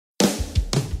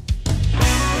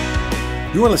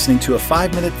You are listening to a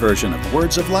 5-minute version of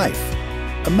Words of Life,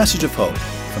 a message of hope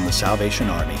from the Salvation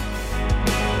Army.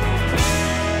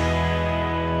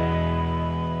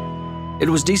 It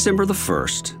was December the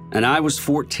 1st, and I was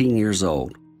 14 years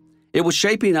old. It was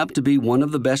shaping up to be one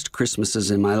of the best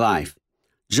Christmases in my life.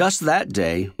 Just that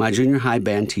day, my junior high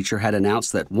band teacher had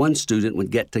announced that one student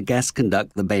would get to guest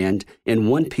conduct the band in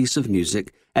one piece of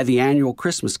music at the annual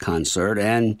Christmas concert,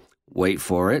 and, wait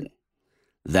for it,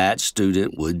 that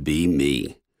student would be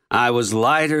me. I was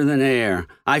lighter than air.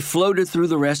 I floated through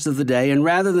the rest of the day, and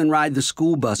rather than ride the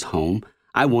school bus home,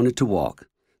 I wanted to walk.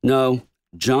 No,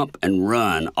 jump and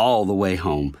run all the way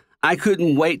home. I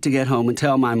couldn't wait to get home and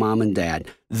tell my mom and dad.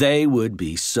 They would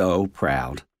be so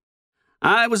proud.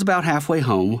 I was about halfway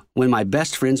home when my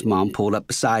best friend's mom pulled up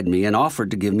beside me and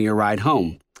offered to give me a ride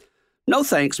home. "No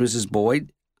thanks, Mrs.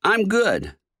 Boyd. I'm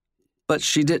good." But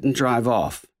she didn't drive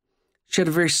off. She had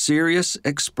a very serious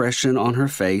expression on her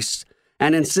face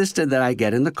and insisted that I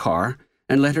get in the car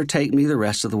and let her take me the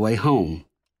rest of the way home.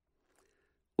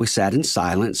 We sat in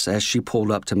silence as she pulled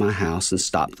up to my house and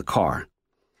stopped the car.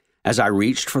 As I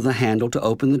reached for the handle to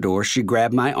open the door, she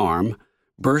grabbed my arm,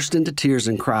 burst into tears,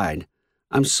 and cried,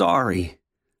 "I'm sorry.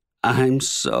 I'm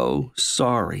so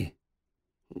sorry."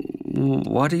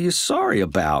 "What are you sorry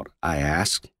about?" I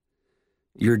asked.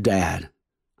 "Your dad.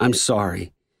 I'm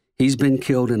sorry. He's been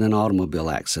killed in an automobile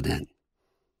accident."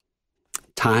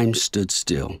 Time stood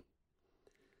still.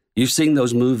 You've seen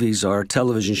those movies or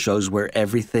television shows where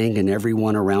everything and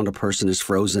everyone around a person is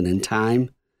frozen in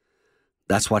time?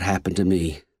 That's what happened to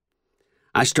me.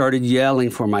 I started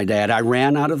yelling for my dad. I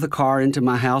ran out of the car into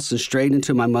my house and straight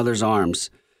into my mother's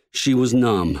arms. She was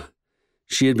numb.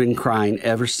 She had been crying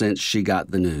ever since she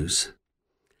got the news.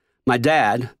 My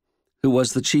dad, who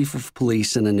was the chief of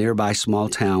police in a nearby small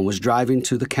town, was driving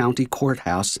to the county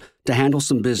courthouse to handle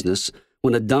some business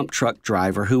when a dump truck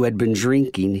driver who had been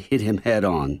drinking hit him head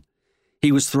on.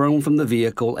 He was thrown from the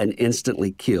vehicle and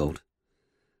instantly killed.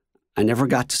 I never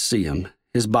got to see him.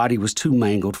 His body was too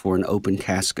mangled for an open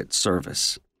casket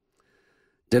service.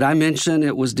 Did I mention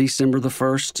it was December the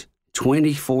 1st?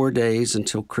 24 days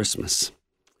until Christmas.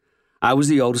 I was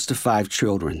the oldest of 5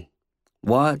 children.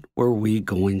 What were we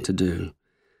going to do?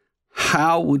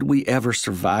 How would we ever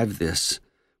survive this?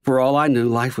 For all I knew,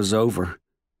 life was over.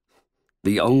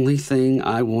 The only thing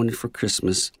I wanted for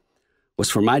Christmas was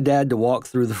for my dad to walk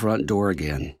through the front door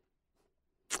again.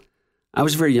 I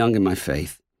was very young in my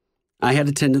faith. I had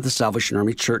attended the Salvation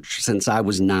Army Church since I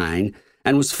was 9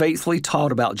 and was faithfully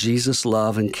taught about Jesus'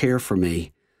 love and care for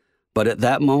me. But at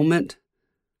that moment,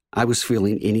 I was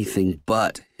feeling anything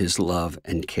but his love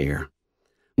and care.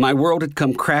 My world had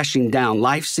come crashing down.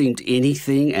 Life seemed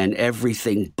anything and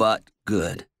everything but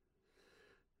good.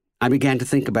 I began to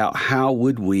think about how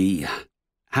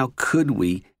could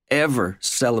we ever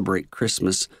celebrate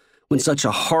Christmas when such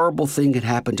a horrible thing had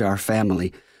happened to our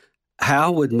family?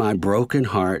 How would my broken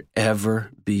heart ever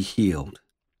be healed?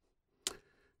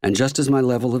 And just as my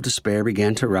level of despair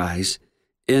began to rise,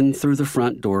 in through the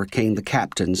front door came the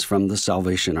captains from the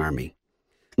Salvation Army.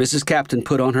 Mrs. Captain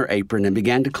put on her apron and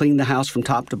began to clean the house from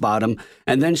top to bottom,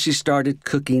 and then she started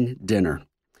cooking dinner.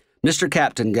 Mr.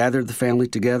 Captain gathered the family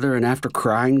together, and after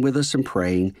crying with us and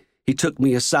praying, he took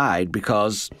me aside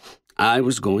because I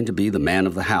was going to be the man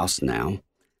of the house now,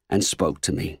 and spoke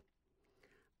to me.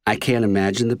 "I can't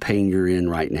imagine the pain you're in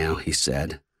right now," he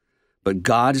said, "but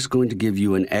God is going to give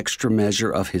you an extra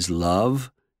measure of his love,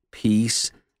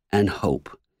 peace, and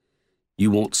hope.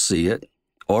 You won't see it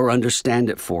or understand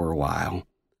it for a while,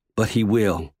 but he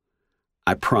will.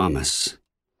 I promise."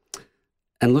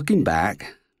 And looking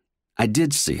back, I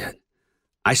did see it.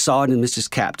 I saw it in Mrs.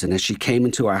 Captain as she came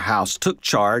into our house, took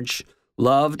charge,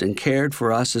 loved and cared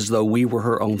for us as though we were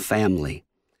her own family.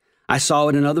 I saw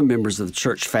it in other members of the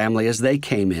church family as they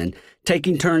came in,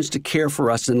 taking turns to care for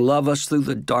us and love us through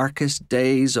the darkest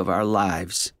days of our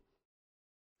lives.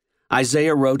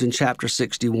 Isaiah wrote in chapter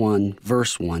 61,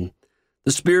 verse 1,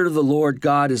 "The Spirit of the Lord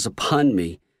God is upon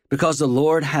me, because the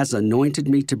Lord has anointed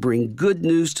me to bring good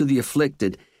news to the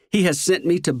afflicted. He has sent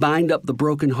me to bind up the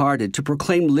brokenhearted, to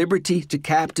proclaim liberty to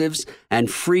captives and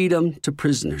freedom to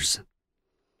prisoners."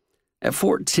 At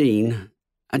 14,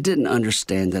 I didn't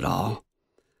understand it all.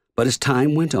 But as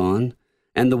time went on,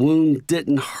 and the wound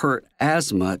didn't hurt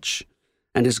as much,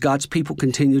 and as God's people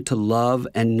continued to love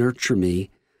and nurture me,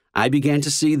 I began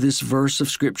to see this verse of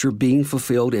Scripture being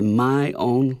fulfilled in my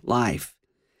own life.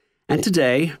 And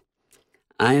today,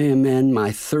 I am in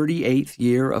my 38th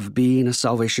year of being a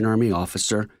Salvation Army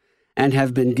officer and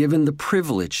have been given the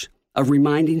privilege of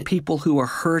reminding people who are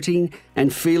hurting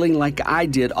and feeling like I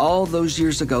did all those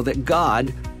years ago that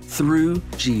God, through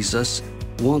Jesus,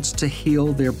 wants to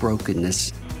heal their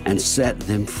brokenness and set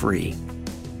them free.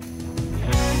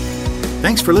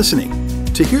 Thanks for listening.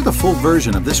 To hear the full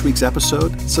version of this week's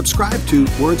episode, subscribe to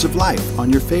Words of Life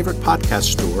on your favorite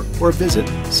podcast store or visit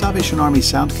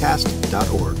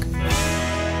SalvationArmySoundcast.org.